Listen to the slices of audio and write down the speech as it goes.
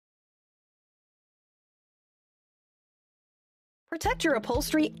Protect your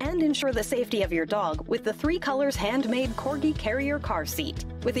upholstery and ensure the safety of your dog with the 3 Colors Handmade Corgi Carrier Car Seat.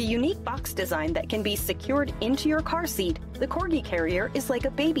 With a unique box design that can be secured into your car seat, the Corgi Carrier is like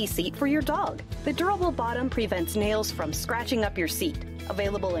a baby seat for your dog. The durable bottom prevents nails from scratching up your seat.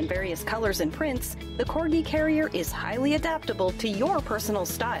 Available in various colors and prints, the Corgi Carrier is highly adaptable to your personal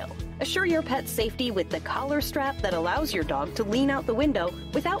style. Assure your pet's safety with the collar strap that allows your dog to lean out the window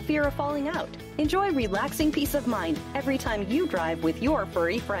without fear of falling out. Enjoy relaxing peace of mind every time you drive with your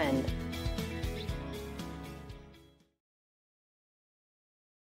furry friend.